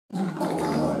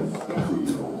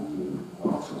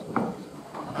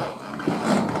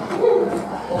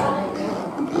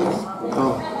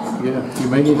Yeah, you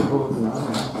may need to pull it from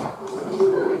there.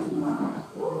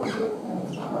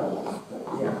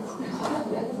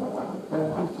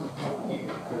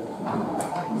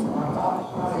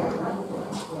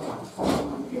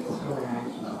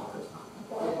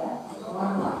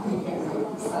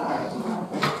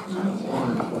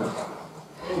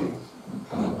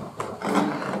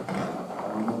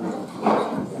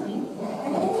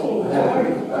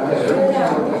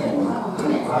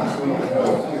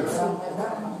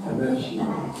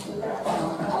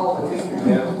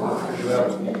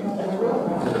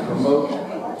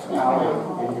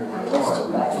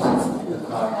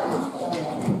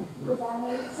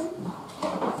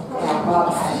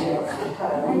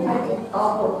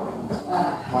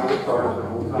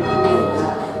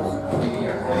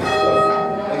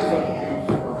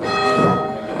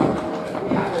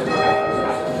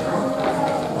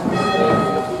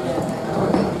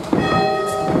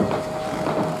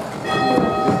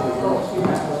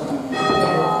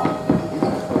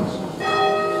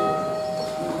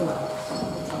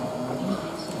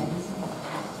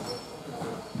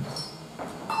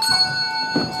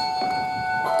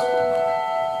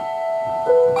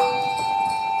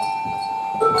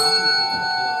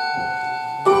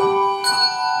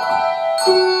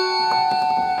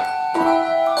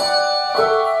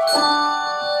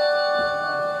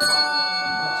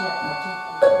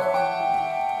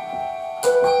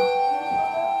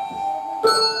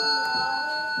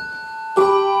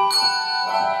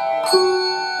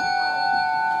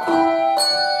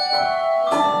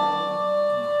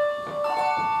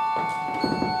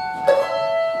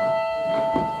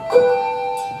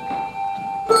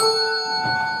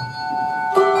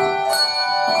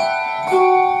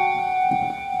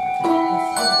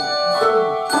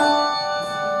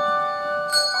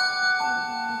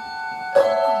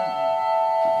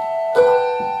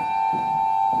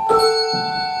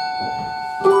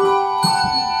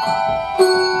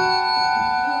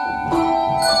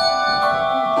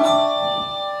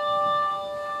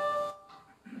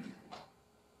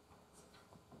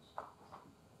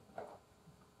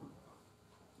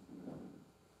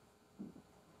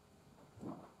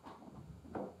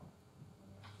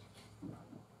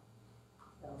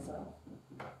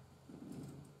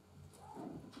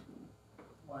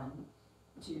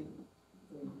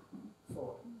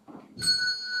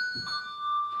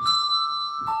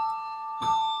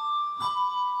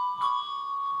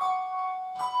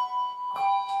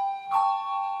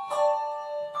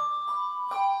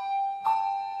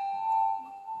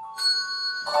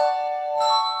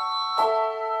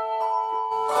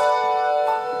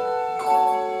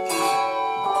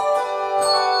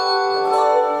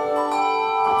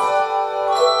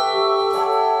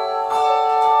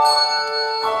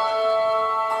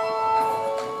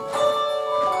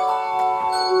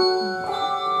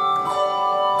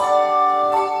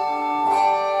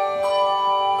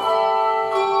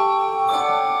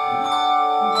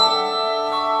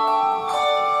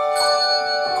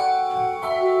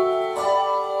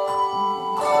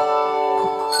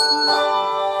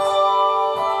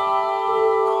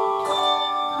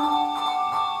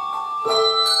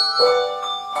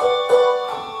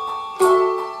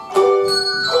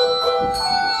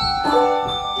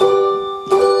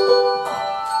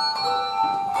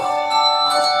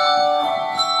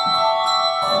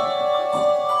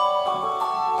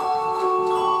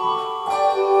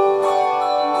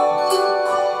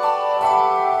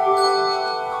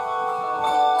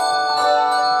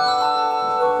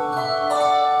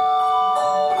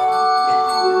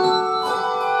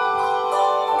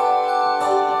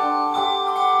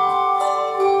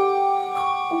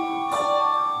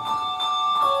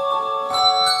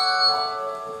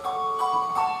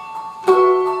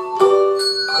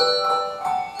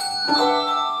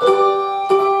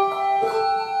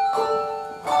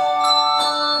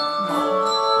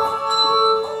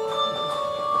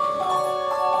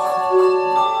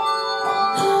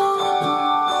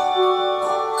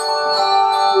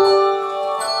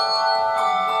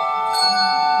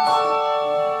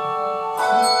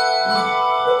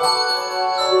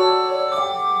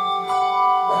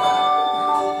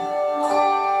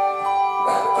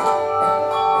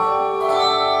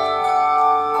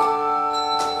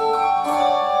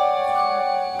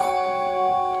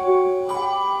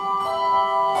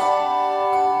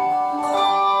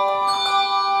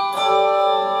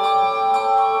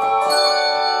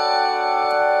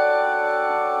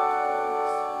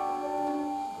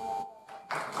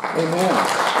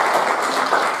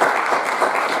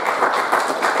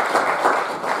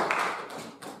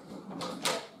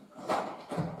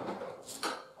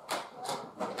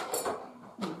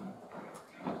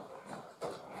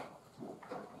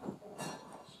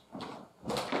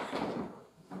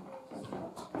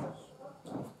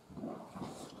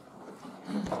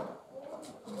 Good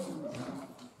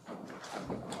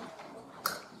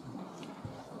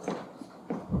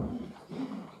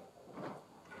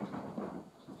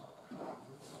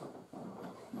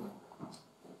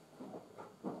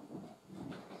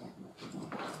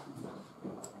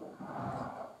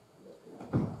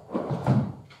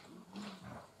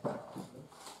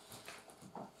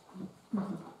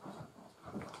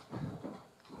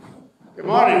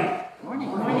morning.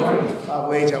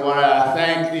 I want to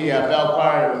thank the Bell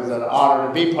Choir. It was an honor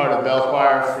to be part of the Bell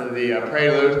Choir for the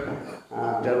prelude.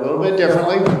 Did a little bit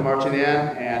differently, marching in,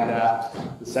 and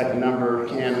the second number,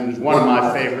 Canon, is one of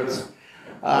my favorites.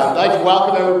 I'd like to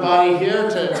welcome everybody here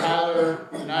to Tyler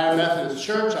United Methodist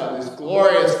Church on this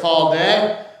glorious fall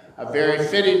day, a very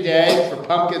fitting day for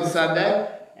Pumpkin Sunday,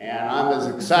 and I'm as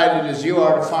excited as you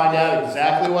are to find out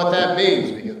exactly what that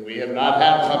means, because we have not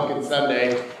had Pumpkin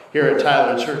Sunday here at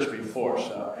Tyler Church before,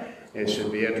 so it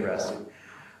should be interesting.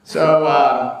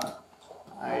 So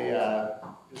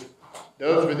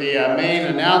those were the main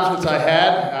announcements I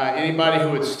had. Anybody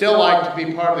who would still like to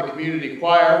be part of the community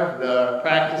choir, the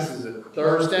practice is at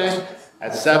Thursday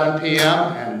at 7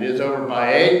 p.m. and it is over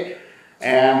by 8.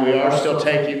 And we are still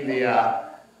taking the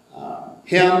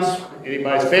hymns,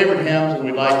 anybody's favorite hymns, and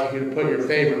we'd like you to put your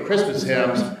favorite Christmas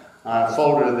hymns on a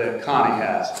folder that Connie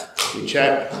has. We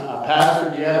check. Pastor,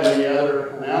 do you have any other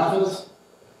announcements?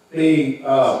 The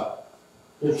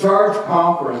Charge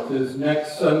Conference is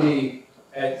next Sunday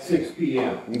at 6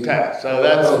 p.m. Okay, so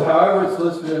that's... So however it's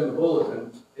listed in the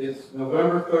bulletin, it's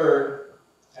November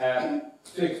 3rd at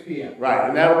 6 p.m. Right,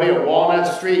 and that'll be at Walnut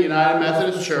Street United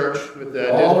Methodist Church with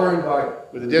the... All are invited.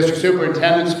 With the district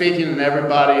superintendent speaking, and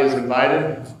everybody is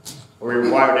invited. We're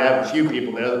required to have a few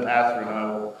people there. The pastor and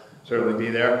I will certainly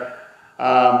be there.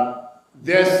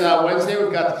 This Wednesday,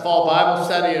 we've got the fall Bible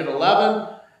study at 11,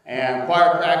 and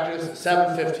choir practice at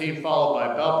 7:15, followed by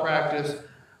bell practice.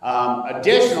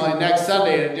 Additionally, next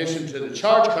Sunday, in addition to the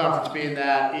Charge Conference being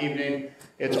that evening,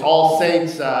 it's All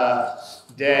Saints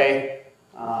Day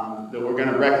that we're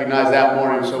going to recognize that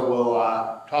morning. So we'll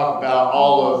talk about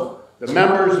all of the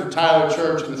members of Tyler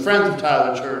Church and the friends of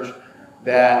Tyler Church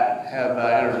that have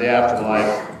entered the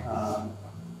afterlife.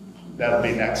 That'll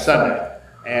be next Sunday.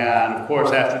 And of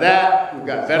course, after that, we've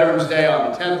got Veterans Day on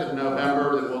the 10th of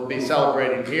November that we'll be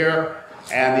celebrating here,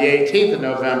 and the 18th of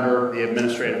November, the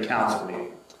Administrative Council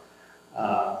meeting.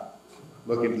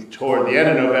 Looking toward the end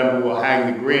of November, we'll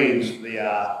hang the greens the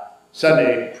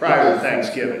Sunday prior to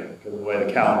Thanksgiving, because of the way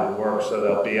the calendar works, so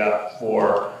they'll be up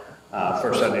for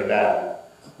first Sunday of Advent.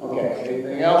 Okay,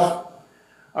 anything else?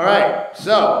 All right,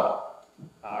 so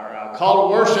our call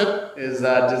to worship is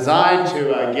designed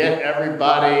to get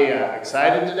everybody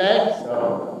excited today.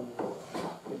 So,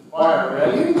 choir,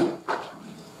 ready?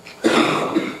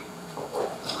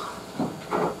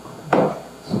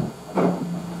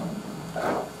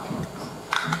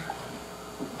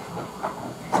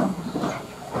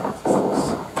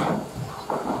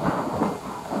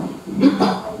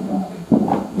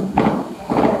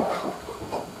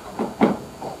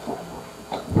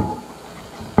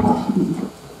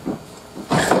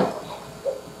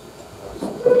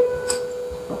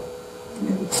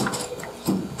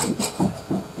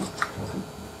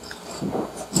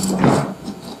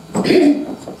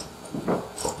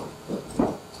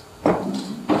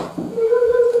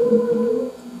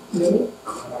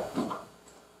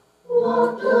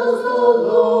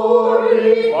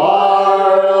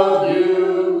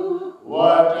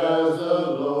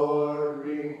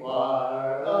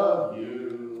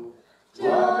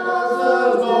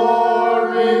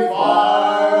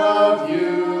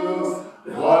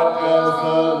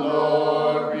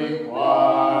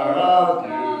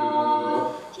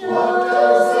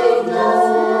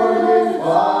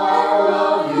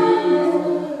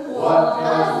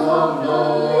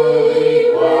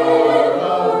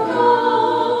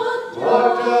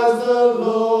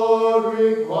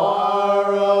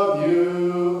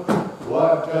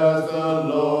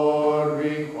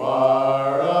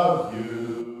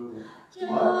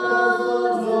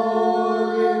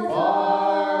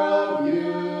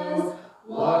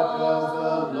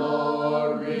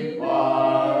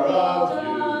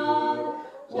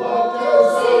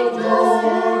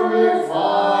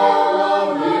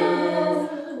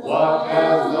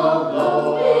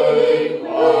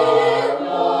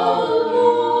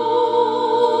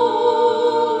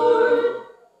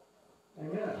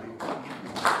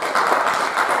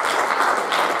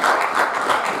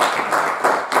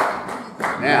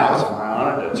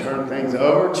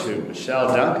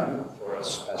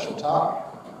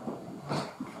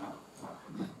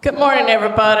 Good morning,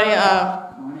 everybody.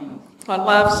 I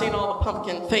love seeing all the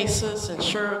pumpkin faces and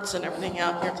shirts and everything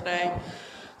out here today.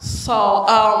 So,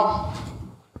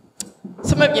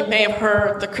 some of you may have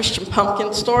heard the Christian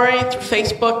pumpkin story through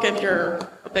Facebook if you're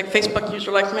a big Facebook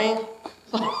user like me.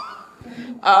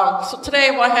 So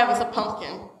today what I have is a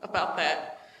pumpkin about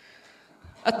that.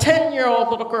 A 10-year-old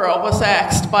little girl was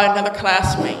asked by another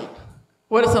classmate,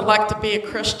 "What is it like to be a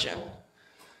Christian?"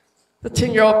 The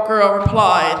 10-year-old girl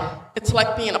replied, "It's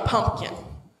like being a pumpkin.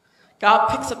 God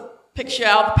picks you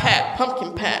out of the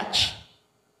pumpkin patch.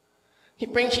 He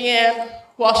brings you in,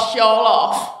 washes you all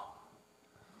off,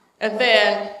 and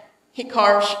then he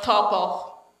carves your top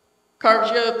off,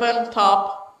 carves you open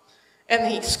top, and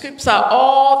he scoops out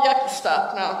all the yucky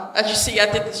stuff." Now, as you see, I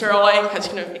did this early because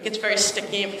it gets very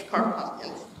sticky if you carve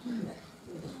pumpkins.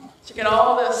 So you get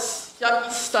all this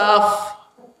yucky stuff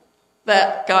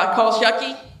that God calls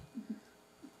yucky.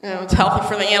 It's healthy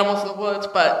for the animals in the woods,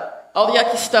 but all the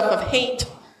yucky stuff of hate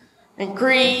and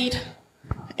greed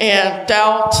and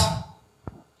doubt,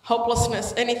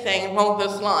 hopelessness, anything along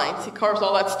those lines. He carves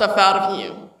all that stuff out of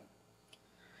you.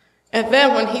 And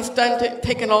then when he's done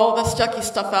taking all this yucky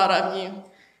stuff out of you,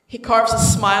 he carves a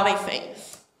smiley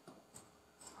face.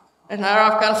 And now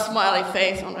I've got a smiley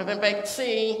face. I don't know if anybody can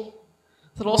see.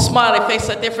 The little smiley face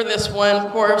I did for this one.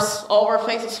 Of course, all of our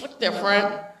faces look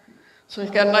different. So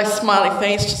he's got a nice smiley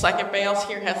face, just like everybody else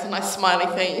here has a nice smiley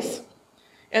face.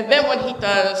 And then what he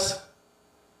does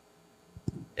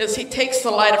is he takes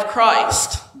the light of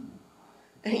Christ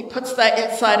and he puts that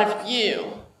inside of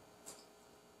you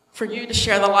for you to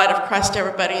share the light of Christ to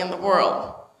everybody in the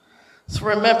world. So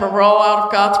remember, we're all out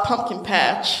of God's pumpkin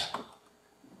patch,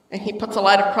 and he puts the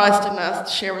light of Christ in us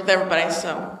to share with everybody,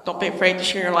 so don't be afraid to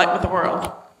share your light with the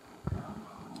world.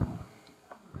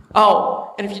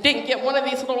 Oh, and if you didn't get one of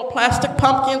these little plastic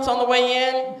pumpkins on the way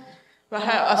in,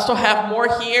 I still have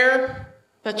more here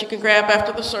that you can grab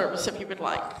after the service if you would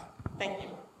like. Thank you.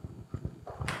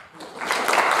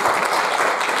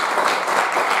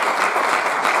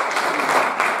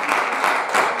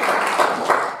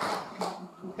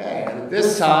 Okay, and at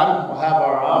this time, we'll have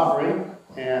our offering,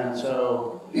 and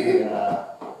so we've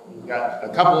got a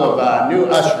couple of new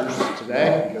ushers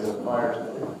today, because the choir's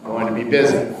going to be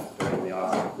busy during the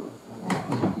offering.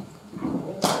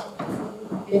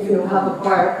 If you'll have the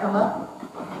choir come up.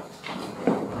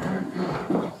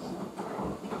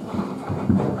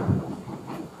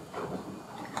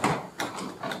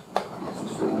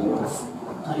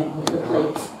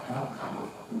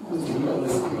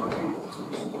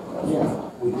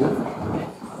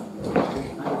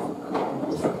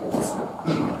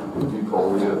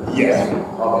 Yes.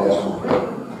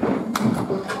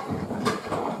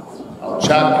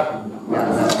 Chuck.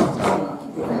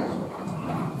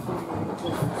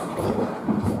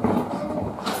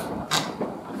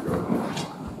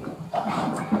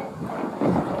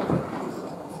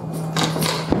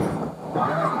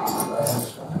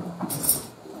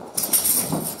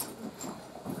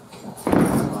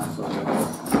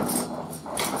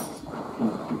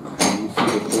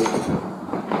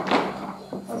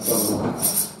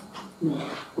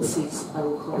 I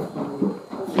will call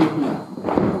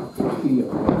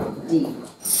D.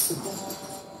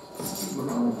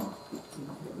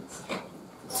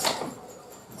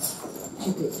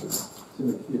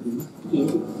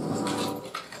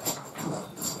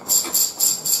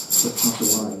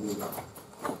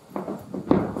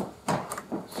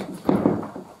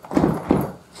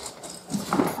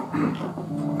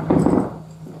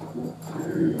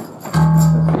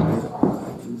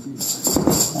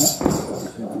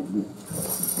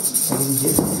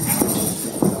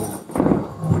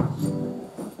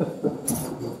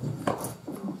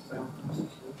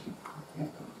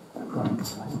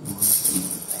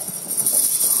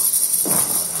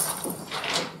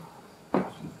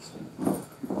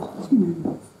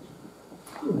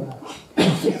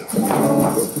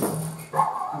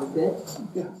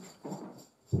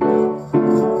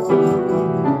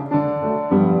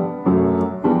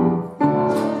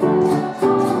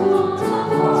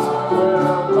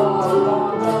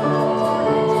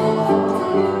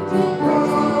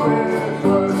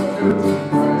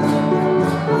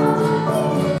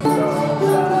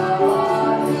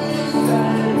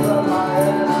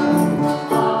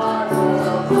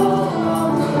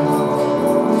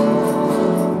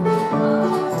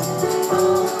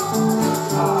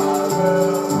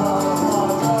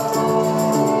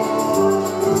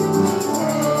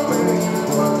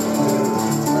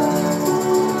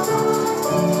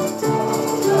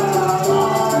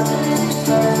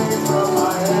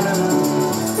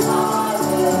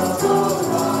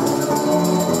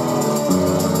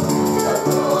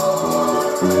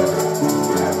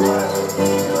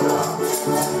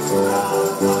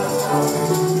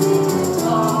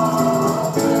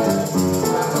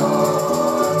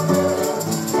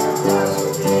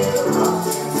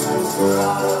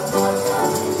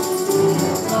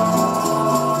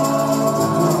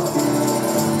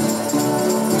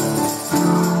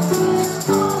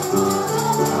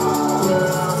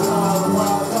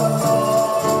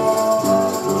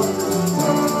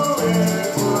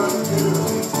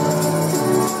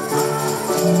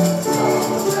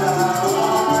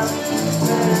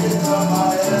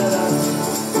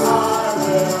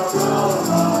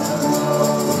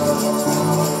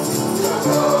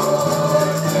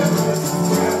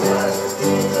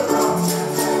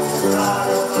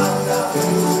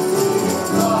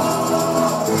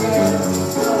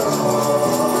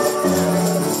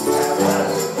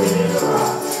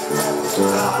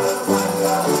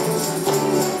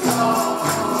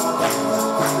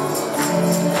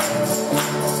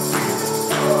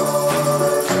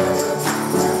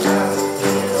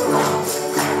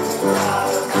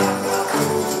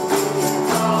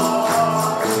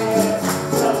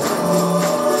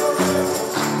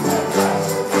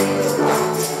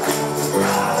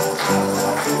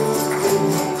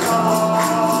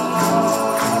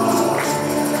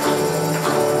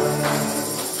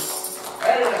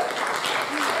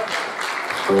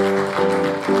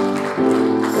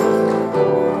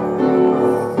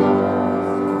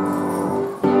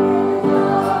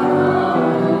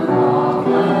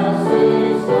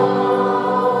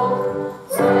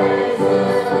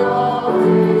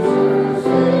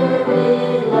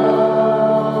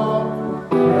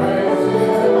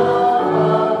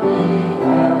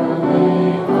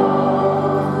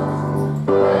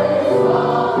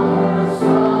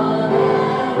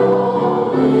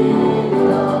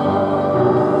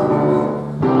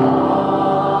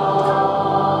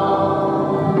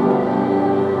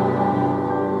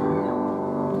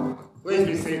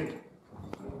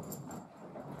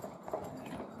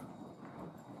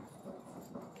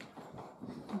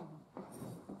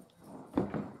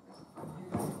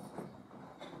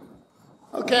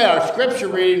 Okay, our scripture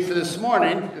reading for this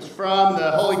morning is from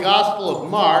the Holy Gospel of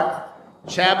Mark,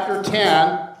 chapter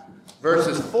 10,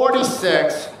 verses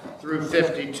 46 through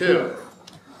 52.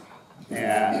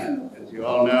 And as you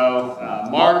all know,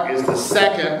 Mark is the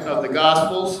second of the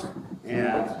Gospels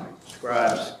and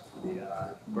describes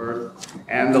the birth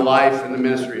and the life and the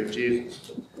ministry of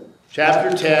Jesus.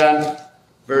 Chapter 10,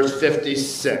 verse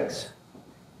 56.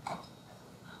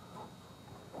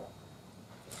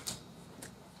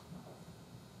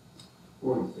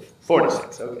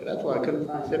 46. Okay, that's why I couldn't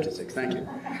find 56. Thank you.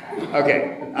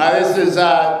 Okay, this is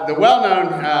the well-known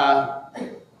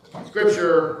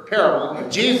scripture parable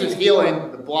of Jesus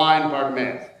healing the blind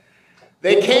Bartimaeus.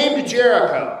 They came to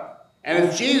Jericho, and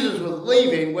as Jesus was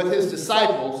leaving with his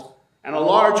disciples and a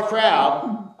large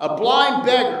crowd, a blind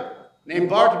beggar named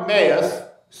Bartimaeus,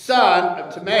 son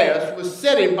of Timaeus, was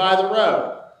sitting by the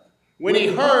road. When he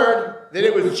heard that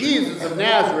it was Jesus of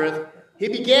Nazareth, he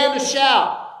began to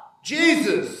shout,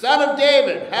 "Jesus, son of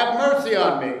David, have mercy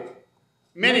on me."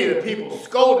 Many of the people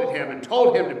scolded him and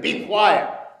told him to be quiet,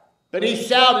 but he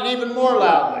shouted even more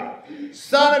loudly,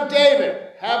 "Son of David,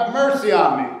 have mercy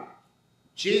on me."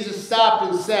 Jesus stopped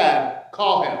and said,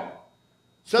 "Call him."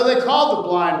 So they called the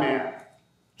blind man.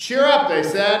 "Cheer up," they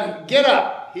said. "Get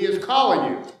up, he is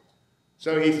calling you."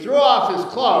 So he threw off his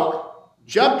cloak,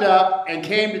 jumped up, and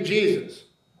came to Jesus.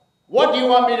 "What do you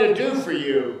want me to do for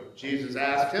you?" Jesus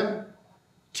asked him.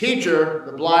 "Teacher,"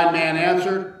 the blind man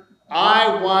answered,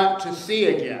 "I want to see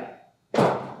again."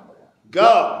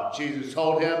 "Go," Jesus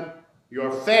told him,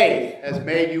 "your faith has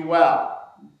made you well."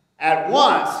 At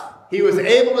once, he was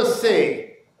able to see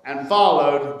and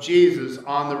followed Jesus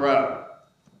on the road.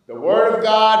 The word of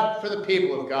God for the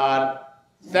people of God.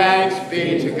 Thanks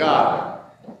be to God.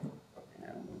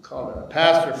 And we'll call the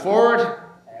pastor forward,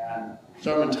 and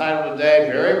sermon title today,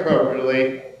 very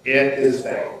appropriately, "It is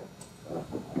Faith."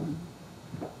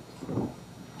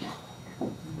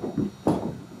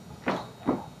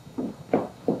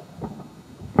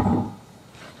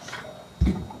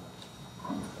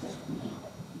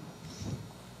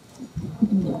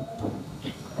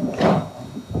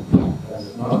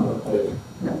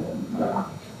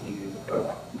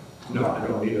 No, I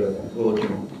don't need a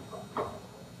bulletin.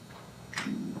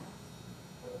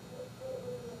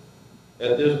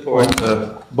 At this point,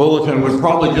 the bulletin would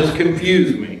probably just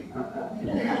confuse me.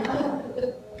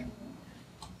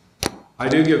 I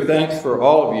do give thanks for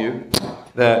all of you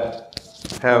that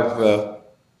have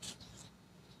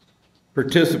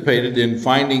participated in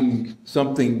finding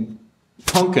something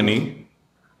pumpkin-y.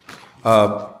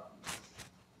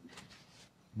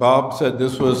 Bob said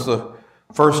this was the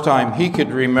first time he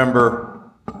could remember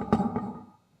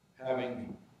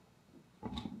having.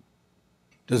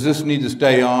 Does this need to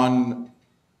stay on?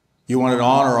 You want it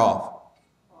on or off?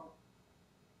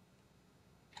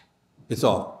 It's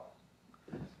off.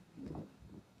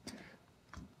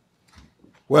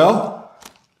 Well,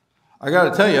 I got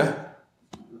to tell you,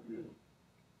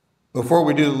 before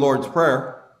we do the Lord's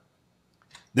Prayer,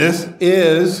 this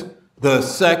is the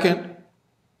second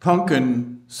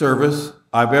pumpkin service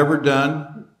I've ever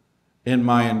done in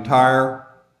my entire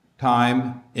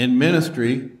time in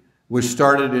ministry, which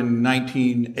started in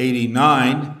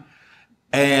 1989.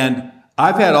 And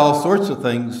I've had all sorts of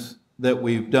things that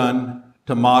we've done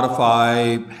to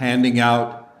modify, handing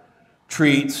out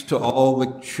treats to all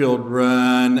the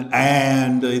children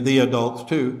and the adults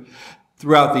too,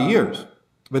 throughout the years.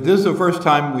 But this is the first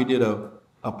time we did a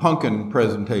pumpkin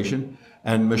presentation,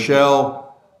 and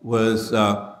Michelle was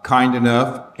kind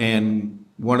enough and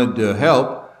wanted to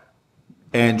help,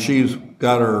 and she's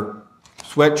got her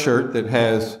sweatshirt that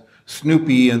has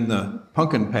Snoopy in the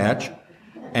pumpkin patch,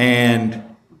 and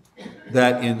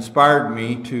that inspired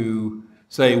me to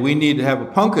say we need to have a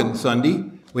pumpkin Sunday.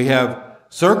 We have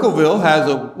Circleville has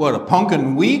a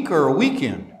pumpkin week or a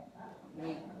weekend?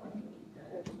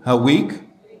 A week?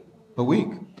 A week.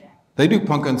 They do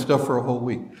pumpkin stuff for a whole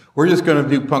week. We're just going to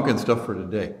do pumpkin stuff for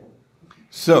today.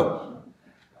 So,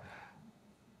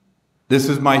 this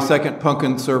is my second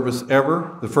pumpkin service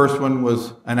ever. The first one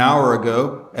was an hour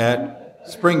ago at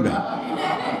Springbank.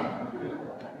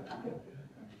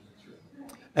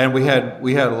 And we had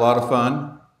a lot of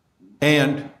fun.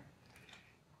 And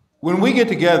when we get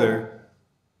together,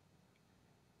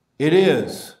 it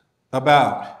is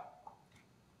about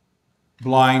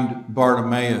blind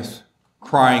Bartimaeus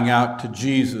crying out to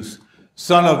Jesus,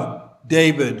 "Son of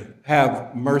David,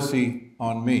 have mercy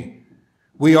on me."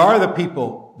 We are the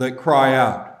people that cry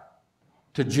out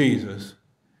to Jesus,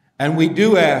 and we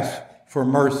do ask for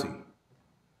mercy.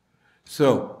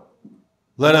 So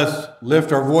let us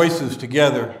lift our voices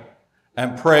together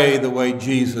and pray the way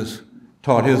Jesus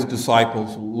taught his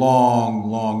disciples long,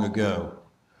 long ago.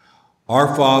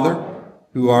 Our Father,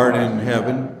 who art in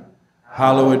heaven,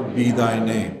 hallowed be thy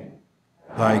name.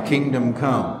 Thy kingdom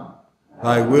come,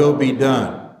 thy will be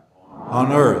done,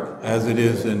 on earth as it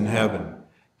is in heaven.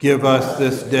 Give us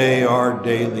this day our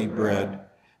daily bread,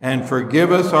 and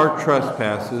forgive us our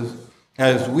trespasses,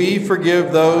 as we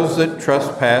forgive those that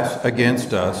trespass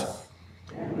against us.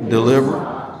 Deliver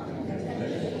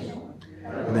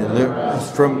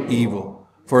us from evil.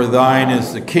 For thine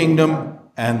is the kingdom,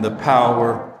 and the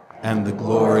power, and the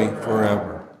glory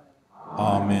forever.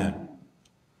 Amen.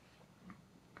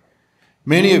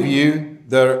 Many of you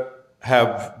that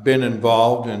have been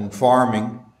involved in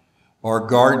farming or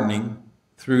gardening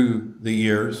through the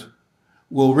years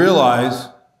will realize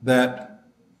that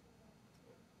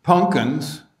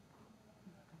pumpkins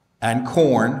and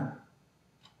corn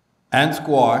and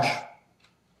squash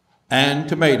and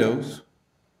tomatoes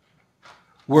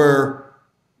were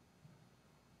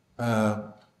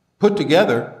put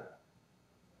together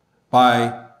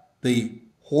by the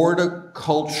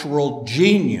horticultural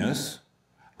genius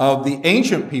of the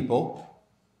ancient people,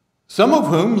 some of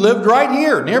whom lived right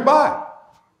here nearby,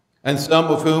 and some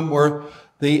of whom were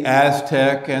the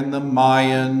Aztec and the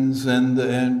Mayans and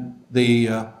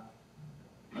the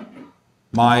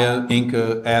Maya,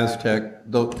 Inca,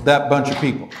 Aztec, that bunch of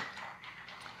people.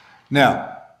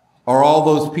 Now, are all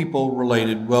those people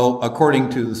related? Well,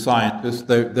 according to the scientists,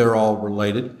 they're all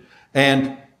related.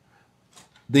 And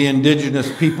the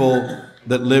indigenous people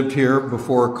that lived here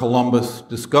before Columbus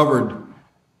discovered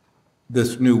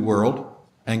this new world,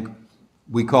 and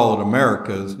we call it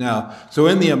Americas now. So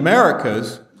in the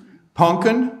Americas,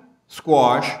 pumpkin,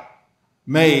 squash,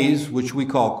 maize, which we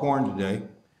call corn today,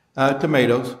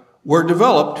 tomatoes, were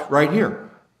developed right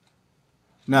here.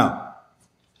 Now,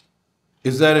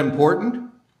 is that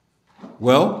important?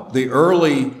 Well, the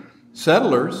early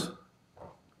settlers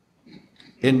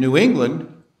in New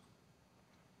England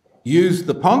used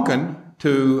the pumpkin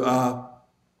to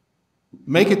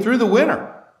make it through the winter.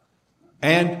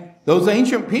 And those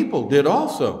ancient people did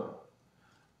also.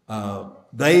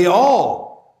 They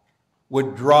all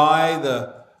would dry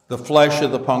the flesh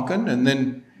of the pumpkin and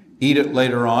then eat it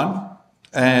later on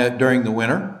during the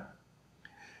winter.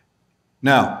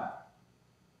 Now,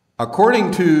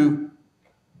 according to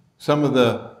some of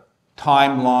the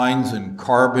timelines and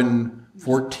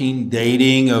carbon-14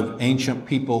 dating of ancient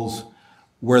peoples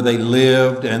where they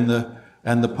lived and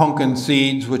the pumpkin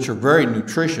seeds, which are very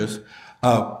nutritious,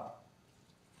 the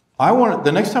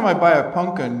next time I buy a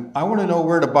pumpkin, I want to know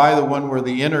where to buy the one where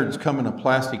the innards come in a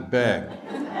plastic bag.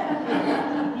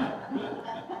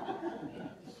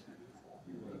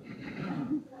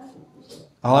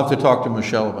 I'll have to talk to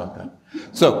Michelle about that.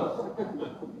 So,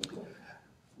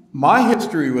 my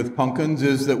history with pumpkins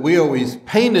is that we always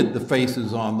painted the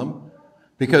faces on them,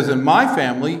 because in my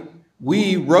family,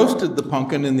 we roasted the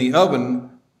pumpkin in the oven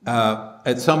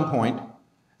at some point,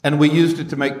 and we used it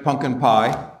to make pumpkin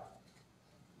pie.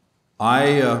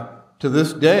 To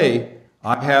this day,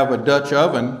 I have a Dutch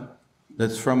oven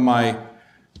that's from my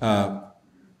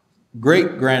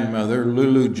great-grandmother,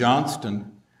 Lulu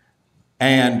Johnston,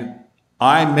 and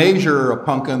I measure a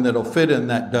pumpkin that'll fit in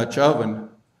that Dutch oven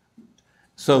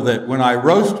so that when I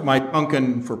roast my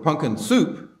pumpkin for pumpkin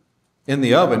soup in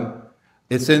the oven,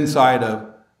 it's inside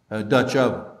a Dutch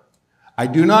oven. I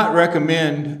do not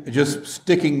recommend just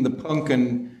sticking the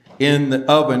pumpkin in the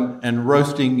oven and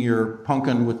roasting your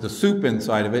pumpkin with the soup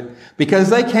inside of it, because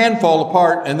they can fall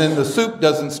apart and then the soup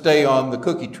doesn't stay on the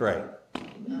cookie tray.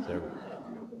 So,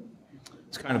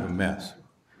 it's kind of a mess.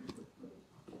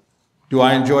 Do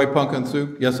I enjoy pumpkin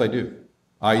soup? Yes, I do.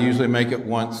 I usually make it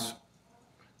once.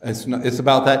 It's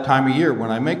about that time of year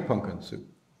when I make pumpkin soup.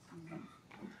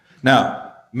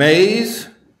 Now, maize,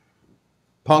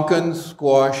 pumpkin,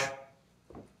 squash.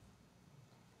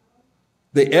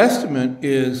 The estimate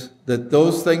is that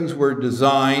those things were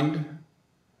designed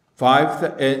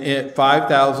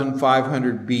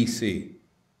 5,500 BC,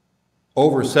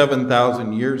 over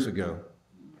 7,000 years ago,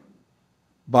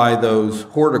 by those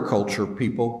horticulture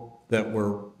people that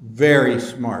were very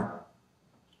smart.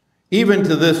 Even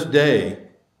to this day,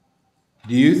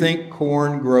 do you think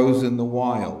corn grows in the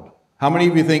wild? How many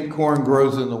of you think corn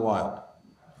grows in the wild?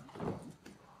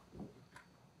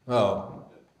 Oh,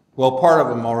 well, part of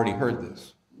them already heard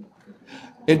this.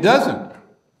 It doesn't.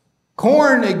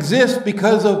 Corn exists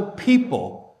because of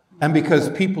people and because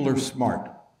people are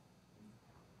smart.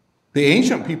 The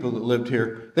ancient people that lived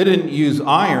here, they didn't use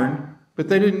iron, but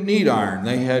they didn't need iron.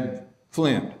 They had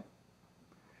flint.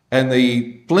 And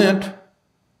the flint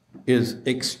is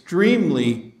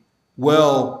extremely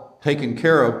well taken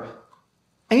care of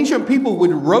Ancient people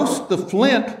would roast the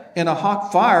flint in a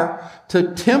hot fire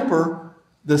to temper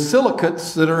the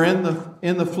silicates that are in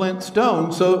the flint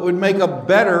stone so it would make a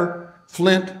better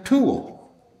flint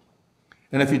tool.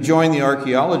 And if you join the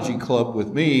archaeology club with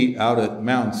me out at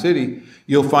Mound City,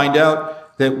 you'll find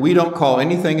out that we don't call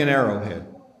anything an arrowhead.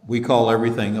 We call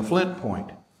everything a flint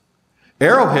point.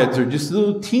 Arrowheads are just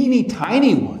little teeny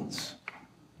tiny ones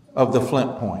of the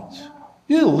flint points.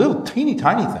 Little teeny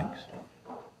tiny things.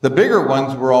 The bigger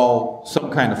ones were all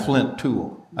some kind of flint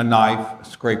tool. A knife, a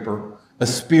scraper, a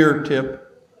spear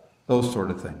tip, those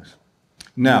sort of things.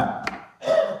 Now,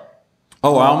 I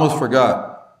almost forgot.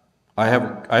 I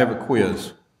have a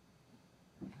quiz.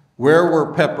 Where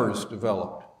were peppers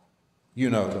developed? You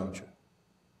know, don't you?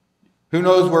 Who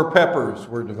knows where peppers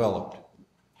were developed?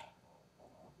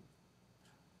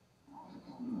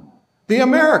 The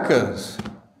Americas,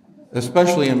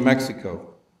 especially in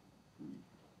Mexico.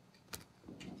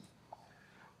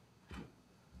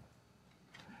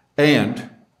 And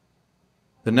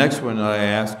the next one I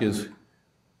ask is,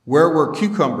 where were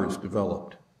cucumbers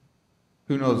developed?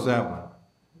 Who knows that one?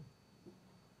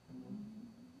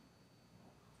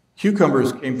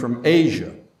 Cucumbers came from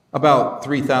Asia about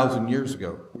 3,000 years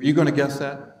ago. Were you going to guess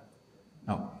that?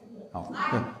 No. No.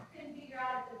 I Yeah. couldn't figure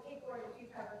out if the pig or the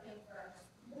cucumber came first.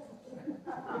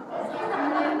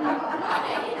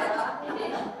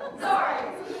 Sorry.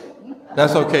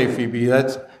 That's okay, Phoebe.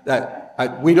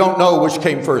 We don't know which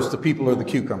came first, the people or the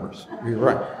cucumbers. You're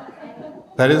right.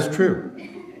 That is true.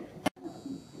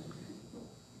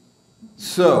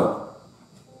 So,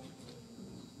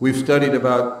 we've studied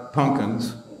about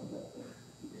pumpkins.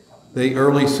 The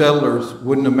early settlers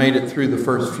wouldn't have made it through the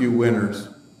first few winters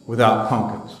without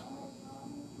pumpkins.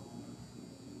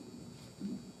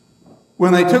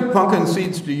 When they took pumpkin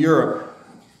seeds to Europe,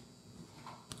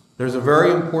 there's a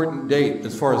very important date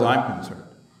as far as I'm concerned.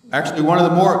 Actually, one of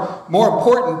the more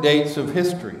important dates of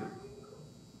history.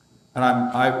 And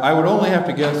I would only have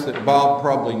to guess that Bob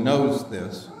probably knows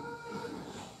this.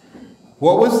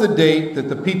 What was the date that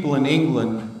the people in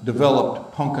England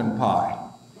developed pumpkin pie?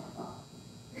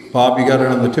 Bob, you got it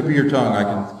on the tip of your tongue,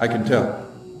 I can tell.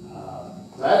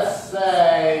 Let's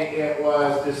say it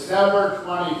was December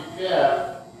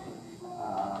 25th,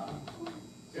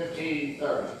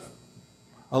 1530.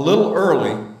 A little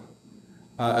early,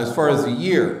 as far as the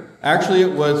year. Actually,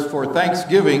 it was for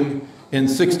Thanksgiving in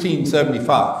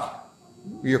 1675.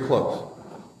 You're close.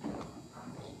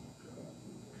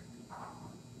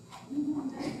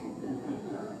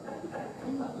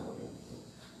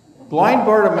 Blind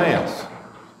Bartimaeus.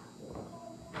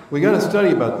 We got to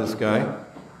study about this guy.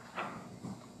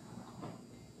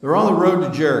 They're on the road to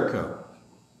Jericho.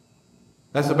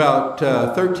 That's about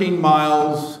 13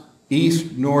 miles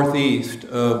east-northeast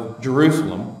of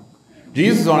Jerusalem.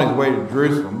 Jesus is on his way to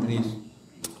Jerusalem, and he's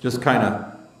just kind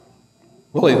of,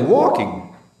 he's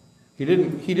walking. He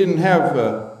didn't have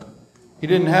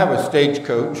a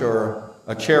stagecoach or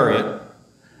a chariot.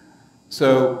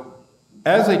 So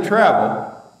as they travel,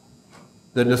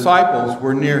 the disciples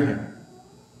were near him.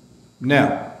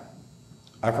 Now,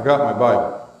 I forgot my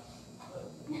Bible.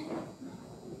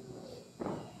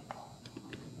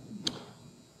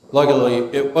 Luckily,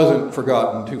 it wasn't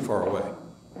forgotten too far away.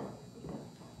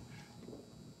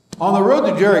 On the road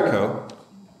to Jericho,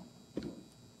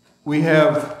 we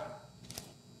have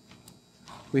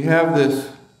this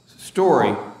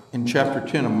story in chapter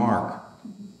 10 of Mark.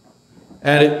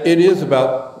 And it is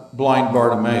about blind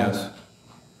Bartimaeus,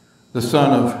 the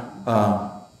son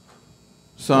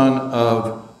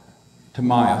of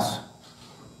Timaeus.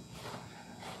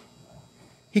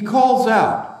 He calls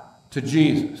out to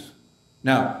Jesus.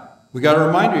 Now, we got to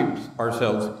remind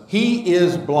ourselves, he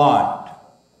is blind,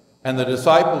 and the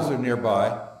disciples are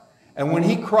nearby. And when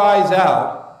he cries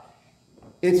out,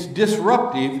 it's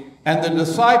disruptive, and the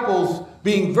disciples,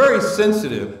 being very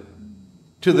sensitive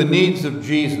to the needs of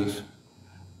Jesus,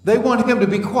 they want him to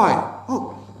be quiet.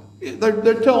 Oh,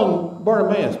 they're telling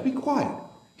Bartimaeus, be quiet.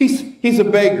 He's a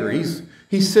beggar. He's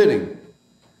sitting.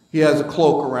 He has a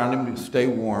cloak around him to stay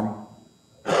warm.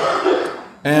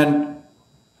 And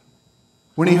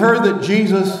when he heard that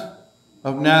Jesus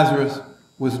of Nazareth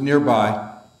was nearby,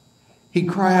 he'd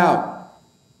cry out,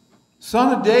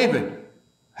 Son of David,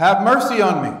 have mercy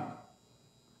on me.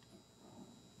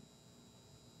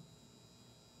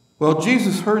 Well,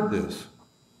 Jesus heard this.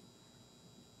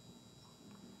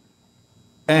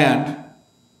 And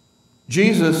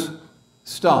Jesus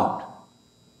stopped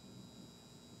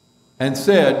and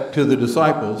said to the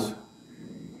disciples,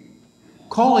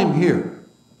 call him here.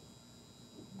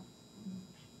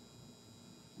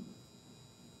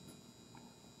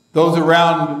 Those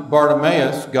around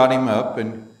Bartimaeus got him up,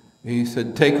 and He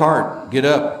said, take heart, get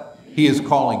up. He is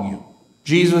calling you.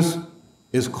 Jesus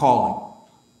is calling.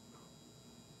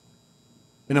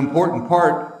 An important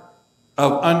part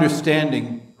of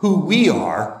understanding who we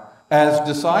are as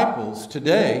disciples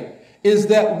today is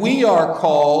that we are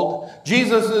called.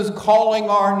 Jesus is calling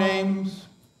our names.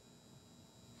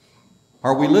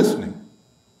 Are we listening?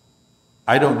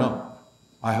 I don't know.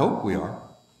 I hope we are.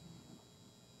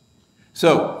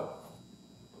 So,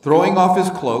 throwing off his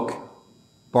cloak,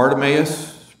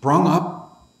 Bartimaeus sprung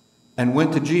up and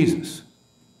went to Jesus.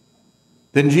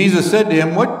 Then Jesus said to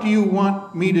him, what do you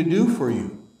want me to do for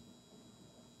you?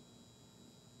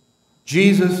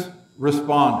 Jesus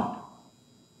responded.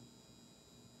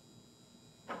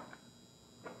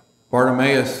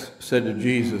 Bartimaeus said to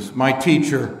Jesus, my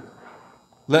teacher,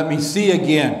 let me see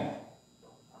again.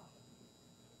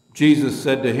 Jesus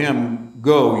said to him,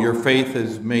 go, your faith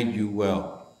has made you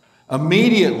well.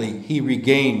 Immediately he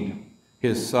regained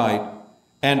his sight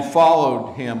and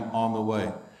followed him on the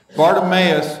way.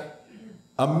 Bartimaeus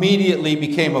immediately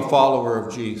became a follower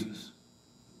of Jesus.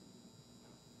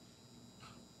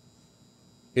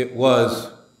 It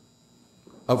was,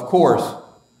 of course,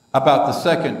 about the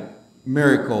second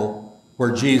miracle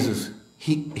where Jesus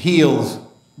heals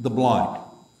the blind.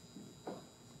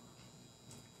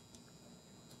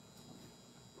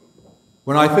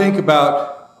 When I think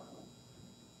about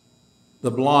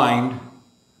the blind,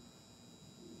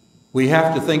 we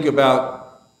have to think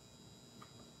about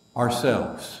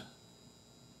ourselves.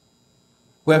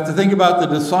 We have to think about the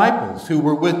disciples who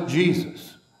were with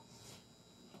Jesus.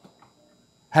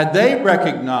 Had they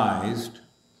recognized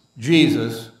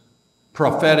Jesus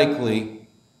prophetically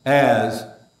as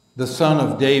the Son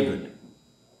of David?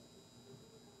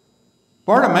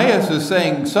 Bartimaeus is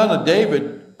saying Son of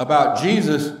David about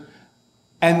Jesus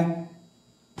and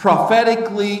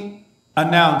prophetically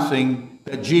announcing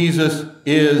that Jesus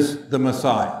is the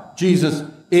Messiah. Jesus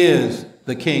is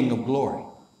the King of glory.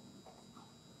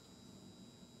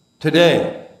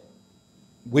 Today,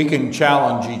 we can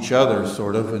challenge each other,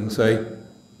 sort of, and say,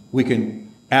 we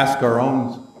can ask our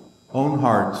own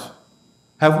hearts,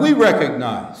 have we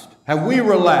recognized, have we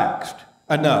relaxed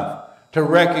enough to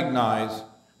recognize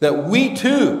that we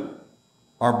too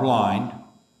are blind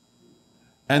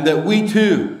and that we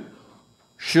too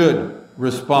should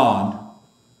respond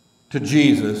to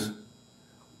Jesus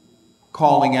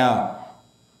calling out,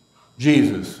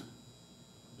 Jesus,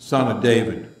 Son of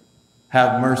David,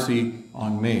 have mercy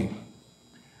on me.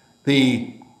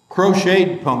 The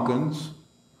crocheted pumpkins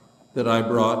that I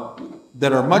brought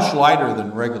that are much lighter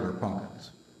than regular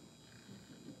pumpkins.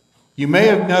 You may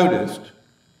have noticed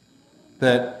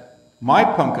that my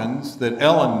pumpkins that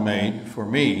Ellen made for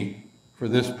me for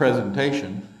this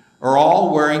presentation are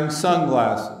all wearing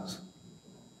sunglasses.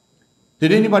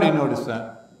 Did anybody notice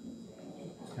that?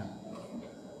 Yeah.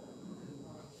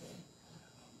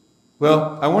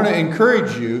 Well, I want to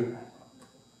encourage you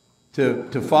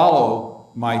to follow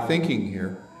my thinking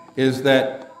here, is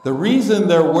that the reason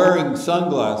they're wearing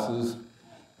sunglasses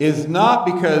is not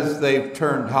because they've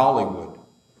turned Hollywood.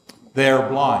 They're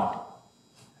blind.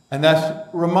 And that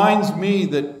reminds me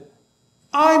that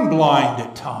I'm blind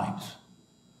at times.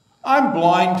 I'm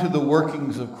blind to the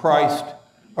workings of Christ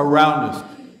around us.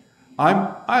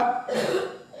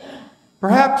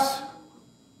 Perhaps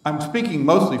I'm speaking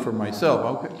mostly for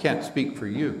myself. I can't speak for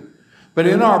you. But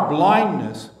in our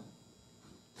blindness,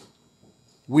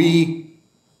 we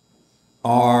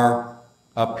are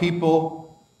a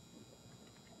people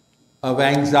of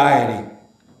anxiety.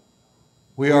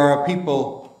 We are a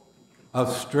people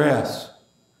of stress.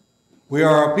 We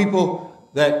are a people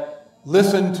that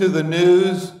listen to the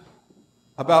news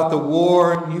about the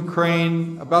war in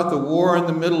Ukraine, about the war in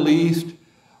the Middle East,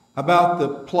 about the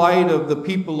plight of the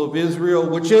people of Israel,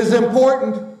 which is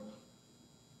important.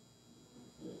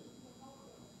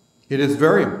 It is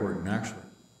very important, actually.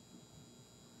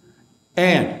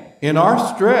 And in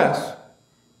our stress,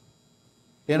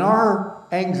 in our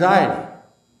anxiety,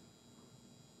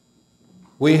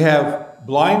 we have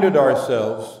blinded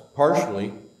ourselves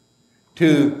partially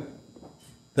to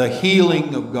the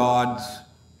healing of God's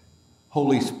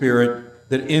Holy Spirit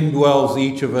that indwells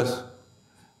each of us,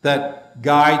 that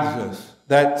guides us,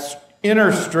 that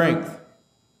inner strength.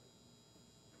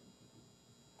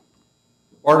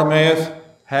 Bartimaeus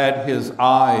had his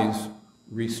eyes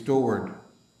restored.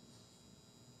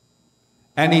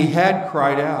 And he had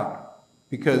cried out,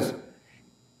 because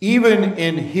even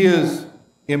in his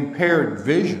impaired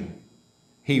vision,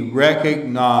 he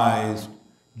recognized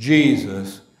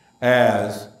Jesus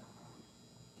as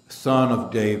Son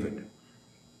of David,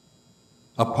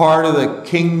 a part of the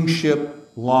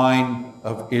kingship line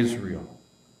of Israel.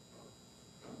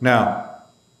 Now,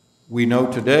 we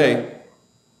know today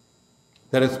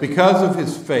that it's because of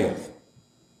his faith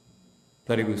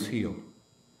that he was healed.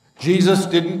 Jesus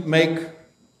didn't make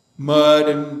mud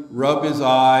and rub his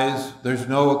eyes.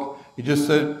 He just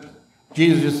said,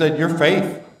 Jesus just said, your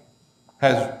faith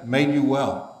has made you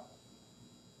well.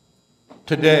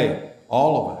 Today,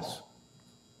 all of us,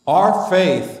 our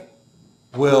faith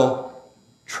will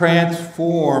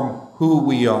transform who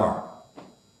we are.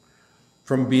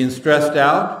 From being stressed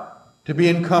out to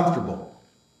being comfortable,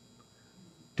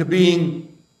 to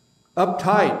being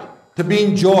uptight, to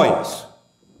being joyous.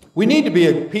 We need to be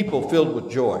a people filled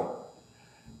with joy.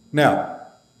 Now,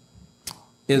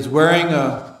 is wearing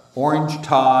an orange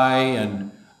tie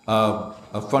and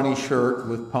a funny shirt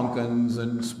with pumpkins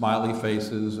and smiley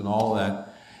faces and all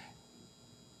that,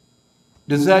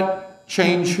 does that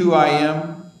change who I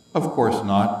am? Of course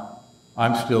not.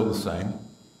 I'm still the same.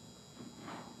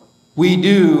 We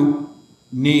do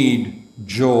need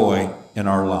joy in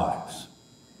our lives.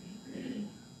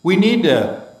 We need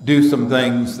to do some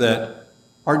things that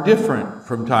are different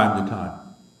from time to time.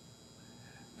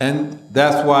 And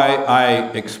that's why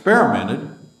I experimented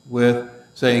with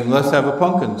saying, let's have a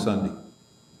pumpkin Sunday.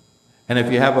 And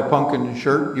if you have a pumpkin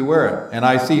shirt, you wear it. And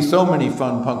I see so many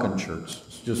fun pumpkin shirts.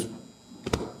 It's just,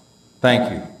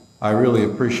 thank you. I really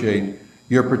appreciate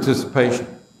your participation.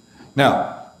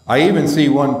 Now, I even see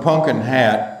one pumpkin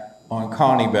hat on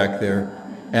Connie back there,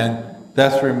 and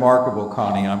that's remarkable,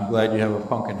 Connie. I'm glad you have a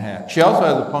pumpkin hat. She also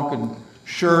has a pumpkin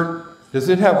shirt. Does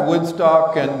it have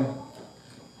Woodstock and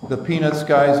the Peanuts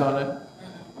guys on it?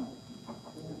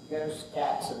 Ghost,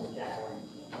 cats, and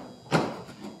jack-o'-lantern.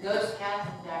 Ghost, cats,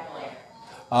 and jack-o'-lantern.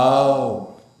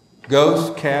 Oh,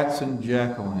 ghosts, cats, and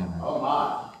jack-o'-lantern. Oh,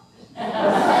 my.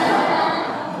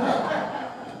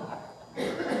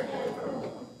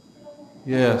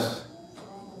 Yes.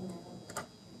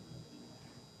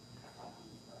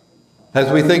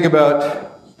 As we think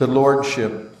about the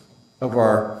lordship of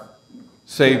our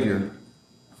Savior,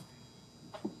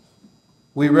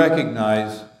 we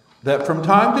recognize that from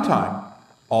time to time,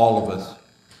 all of us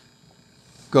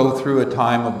go through a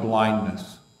time of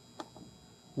blindness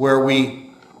where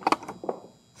we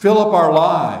fill up our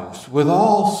lives with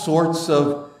all sorts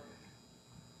of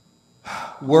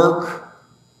work,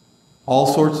 all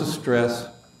sorts of stress,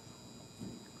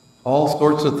 all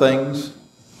sorts of things.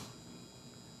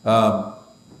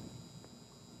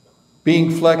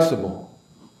 Being flexible,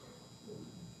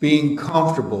 being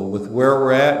comfortable with where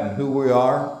we're at and who we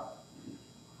are.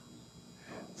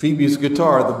 Phoebe's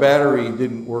guitar, the battery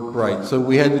didn't work right, so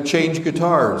we had to change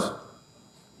guitars.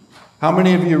 How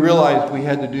many of you realized we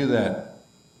had to do that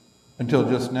until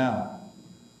just now?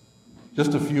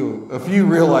 Just a few. A few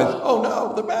realized, oh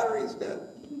no, the battery's dead.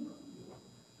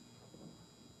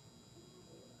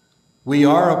 We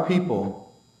are a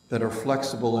people that are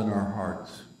flexible in our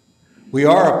hearts. We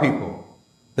are a people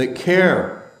that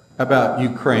care about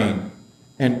Ukraine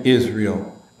and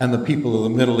Israel and the people of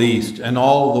the Middle East and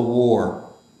all the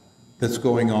war that's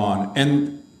going on.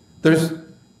 And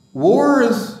war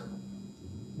is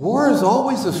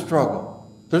always a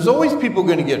struggle. There's always people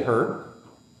going to get hurt.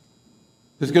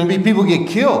 There's going to be people get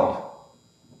killed.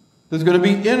 There's going to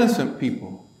be innocent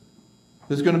people.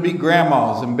 There's going to be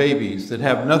grandmas and babies that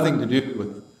have nothing to do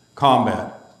with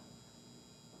combat.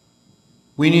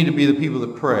 We need to be the people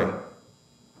that pray.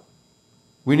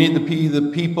 We need to be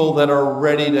the people that are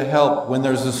ready to help when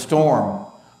there's a storm,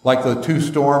 like the 2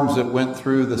 storms that went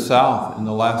through the South in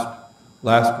the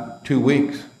last 2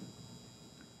 weeks.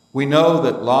 We know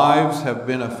that lives have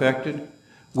been affected.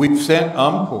 We've sent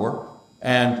UMCOR,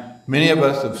 and many of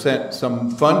us have sent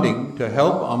some funding to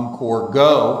help UMCOR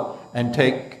go and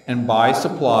take and buy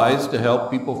supplies to help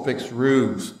people fix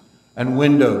roofs and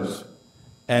windows.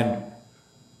 And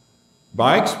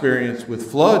my experience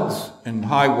with floods and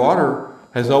high water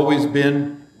has always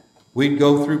been, we'd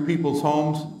go through people's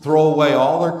homes, throw away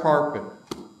all their carpet.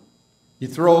 You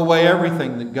throw away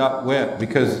everything that got wet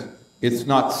because it's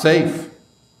not safe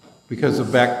because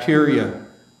of bacteria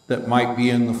that might be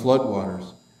in the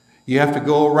floodwaters. You have to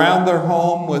go around their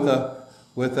home with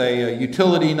a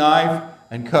utility knife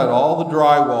and cut all the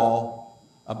drywall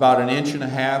about 1.5 inches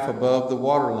above the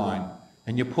water line.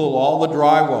 And you pull all the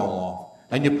drywall off.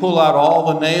 And you pull out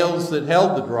all the nails that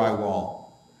held the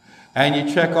drywall. And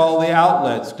you check all the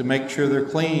outlets to make sure they're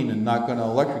clean and not going to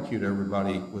electrocute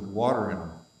everybody with water in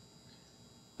them.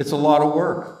 It's a lot of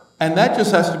work. And that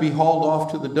just has to be hauled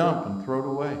off to the dump and thrown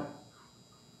away.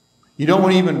 You don't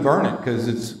want to even burn it because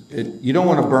you don't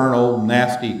want to burn old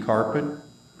nasty carpet.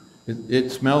 It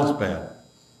smells bad.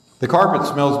 The carpet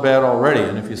smells bad already,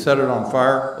 and if you set it on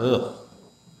fire, ugh.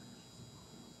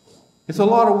 It's a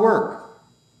lot of work.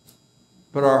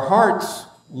 but our hearts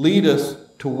lead us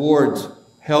towards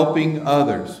helping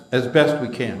others as best we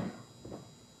can.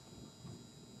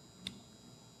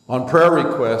 On prayer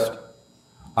request,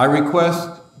 I request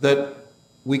that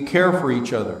we care for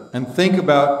each other and think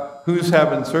about who's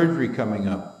having surgery coming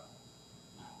up.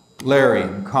 Larry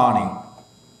and Connie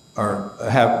are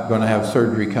going to have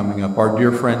surgery coming up. Our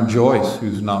dear friend Joyce,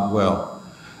 who's not well.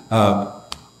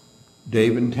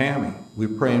 Dave and Tammy, we're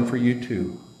praying for you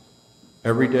too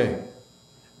every day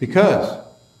because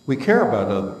we care about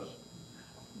others.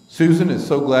 Susan is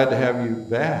so glad to have you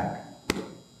back.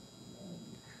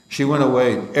 She went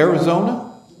away.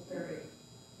 Arizona?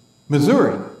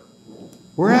 Missouri.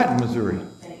 We're at in Missouri.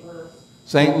 St. Louis.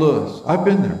 St. Louis. I've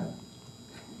been there.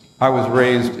 I was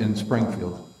raised in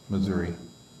Springfield, Missouri.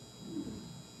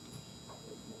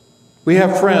 We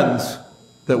have friends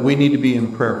that we need to be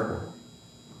in prayer for,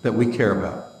 that we care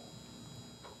about.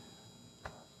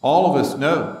 All of us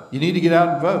know you need to get out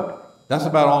and vote. That's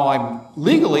about all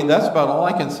legally, that's about all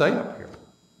I can say up here.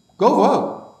 Go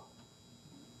vote.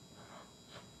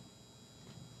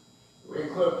 We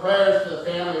include prayers to the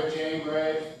family of Jane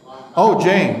Graves. Oh,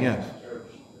 Jane, yes.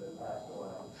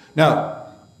 Now,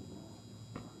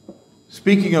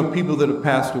 speaking of people that have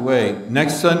passed away,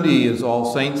 next Sunday is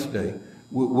All Saints' Day.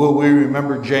 Will we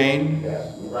remember Jane?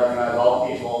 Yes, we recognize all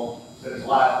people since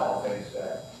last All Saints'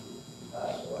 Day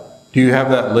passed away. Do you have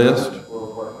that list?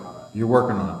 We're working on it. You're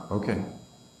working on it, okay.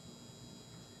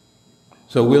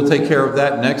 So we'll take care of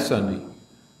that next Sunday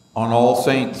on All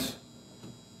Saints,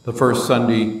 the first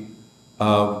Sunday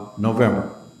of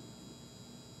November.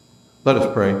 Let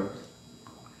us pray.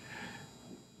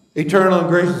 Eternal and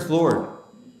gracious Lord,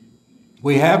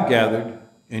 we have gathered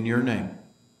in your name.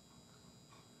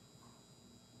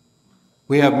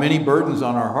 We have many burdens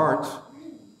on our hearts.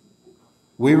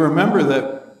 We remember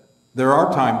that there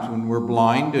are times when we're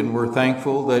blind, and we're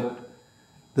thankful that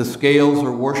the scales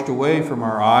are washed away from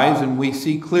our eyes, and we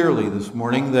see clearly this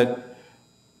morning that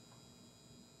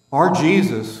our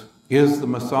Jesus is the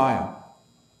Messiah.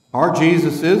 Our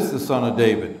Jesus is the Son of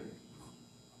David,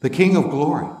 the King of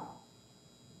glory.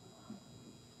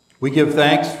 We give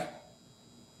thanks,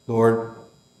 Lord,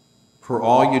 for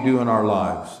all you do in our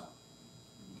lives.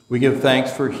 We give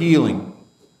thanks for healing,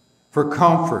 for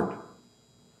comfort,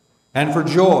 and for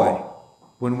joy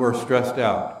when we're stressed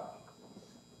out.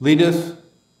 Lead us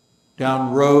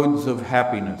down roads of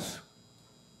happiness,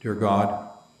 dear God.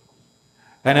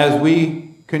 And as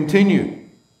we continue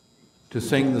to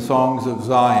sing the songs of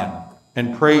Zion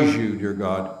and praise you, dear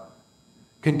God,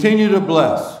 continue to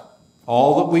bless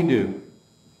all that we do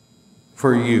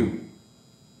for you.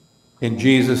 In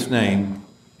Jesus' name,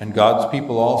 and God's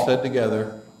people all said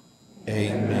together,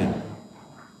 amen.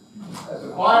 As the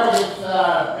choir gets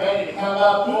ready to come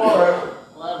up forward,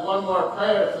 we'll have one more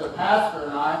prayer for the pastor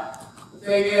and I. The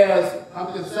thing is,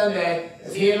 Pumpkin Sunday,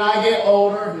 as he and I get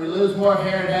older, we lose more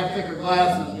hair and have thicker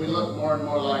glasses, we look more and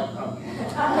more like Pumpkin.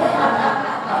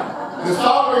 The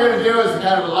song we're going to do is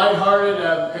kind of a lighthearted,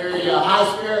 very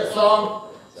high-spirit song.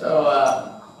 So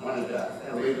I wanted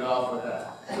to leave it off with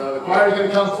that. So the choir is going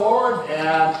to come forward,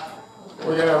 and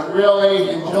we're going to really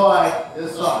enjoy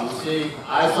this song. You see,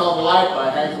 I Saw the Light by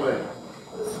Hank Williams.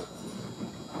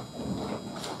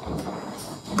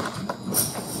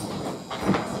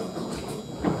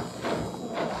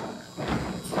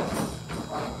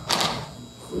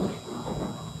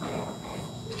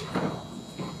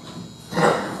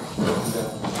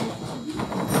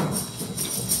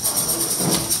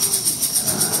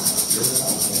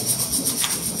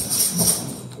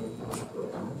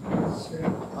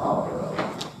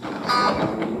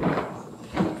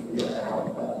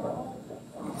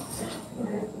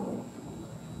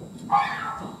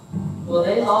 Well,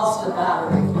 they lost a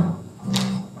battery,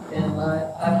 and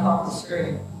I caught the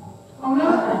screen. Oh, no.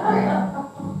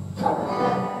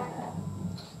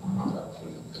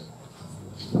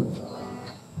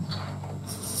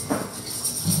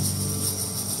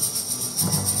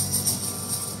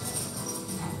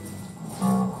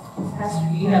 Pastor,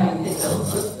 you have anything to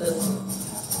with this?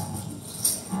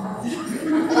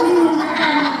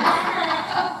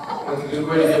 That's a good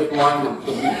way to get blinded,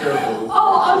 so be careful.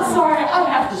 Oh, I'm sorry. I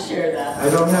have to share that. I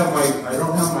don't have my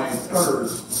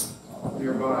cutters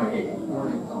nearby.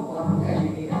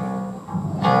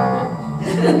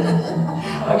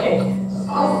 Okay.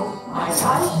 Oh my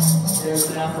gosh. There's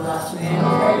an Appalachian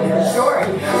man. Sure.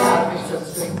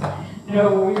 You know,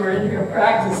 when we were in here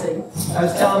practicing, I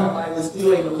was telling him I was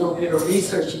doing a little bit of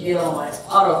research again on my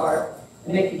auto harp,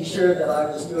 making sure that I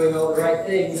was doing all the right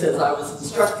things as I was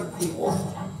instructing people.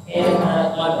 And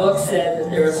my book said that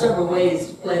there are several ways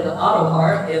to play the auto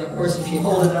harp, and of course if you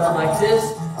hold it up like this,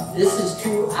 this is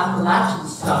true Appalachian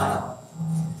style.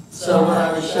 So when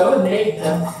I was showing Nate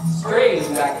the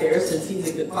string back there, since he's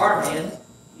a guitar man,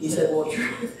 he said, well,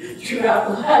 true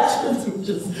Appalachians would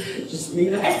just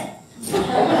leave it.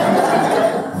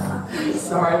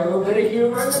 Sorry, a little bit of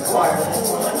humor in the choir.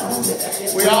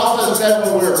 We also said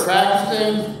when we were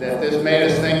practicing that this made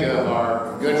us think of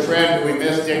our good friend who we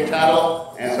missed, Dick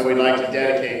Tuttle, and so we'd like to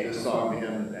dedicate this song to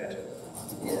him today too.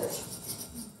 Yes.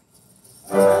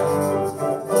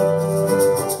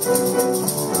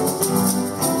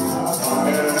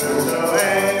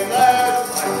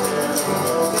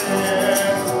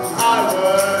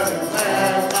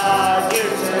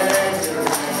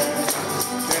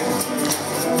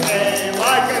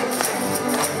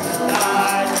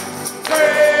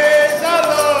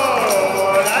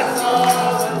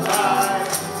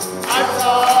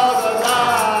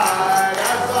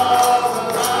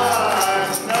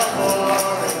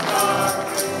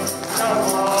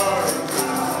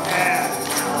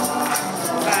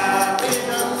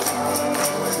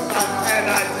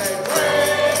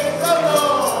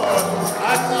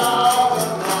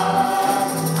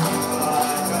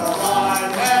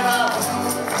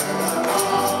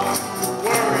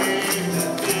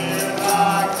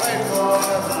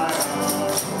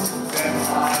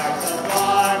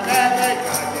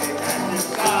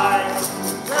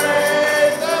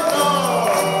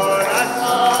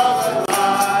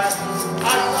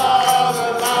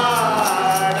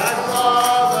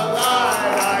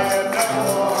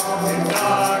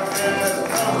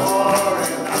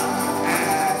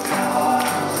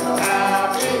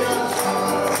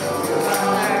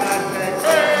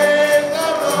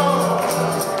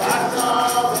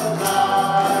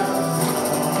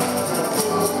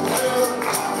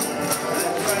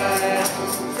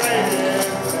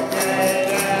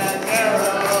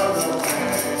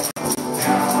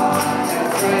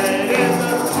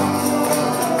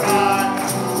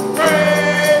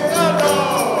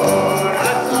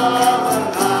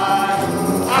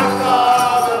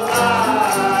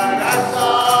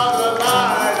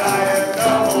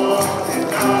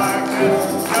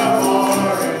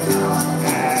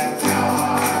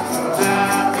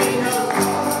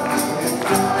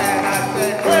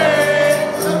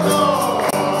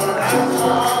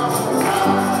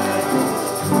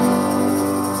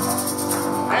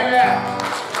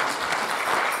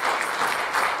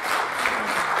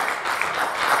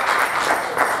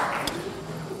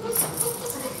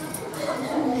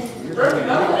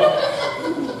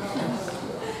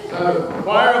 The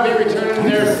choir will be returning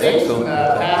their seats.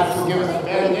 Pastor will give us a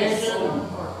benediction.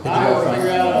 I will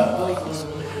figure out a...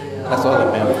 That's all that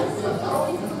matters.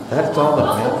 That's all that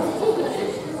matters.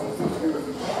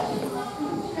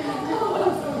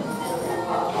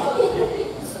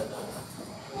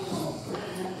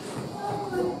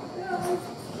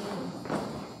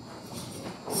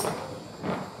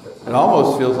 It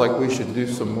almost feels like we should do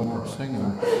some more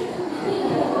singing.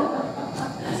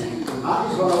 I'm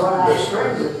just going to run the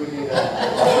strings if we do that.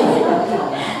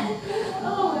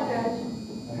 Oh my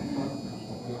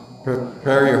gosh.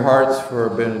 Prepare your hearts for a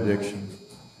benediction.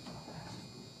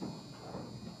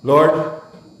 Lord,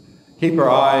 keep our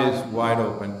eyes wide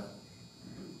open.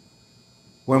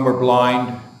 When we're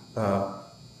blind,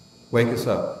 wake us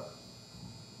up.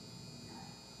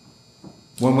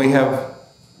 When we have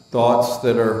thoughts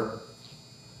that are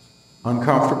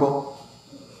uncomfortable,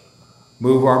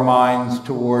 move our minds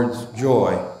towards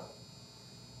joy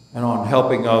and on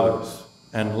helping others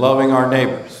and loving our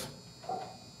neighbors.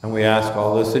 And we ask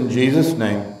all this in Jesus'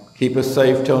 name. Keep us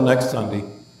safe till next Sunday.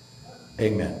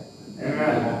 Amen.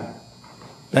 Amen.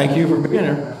 Thank you for being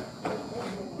here.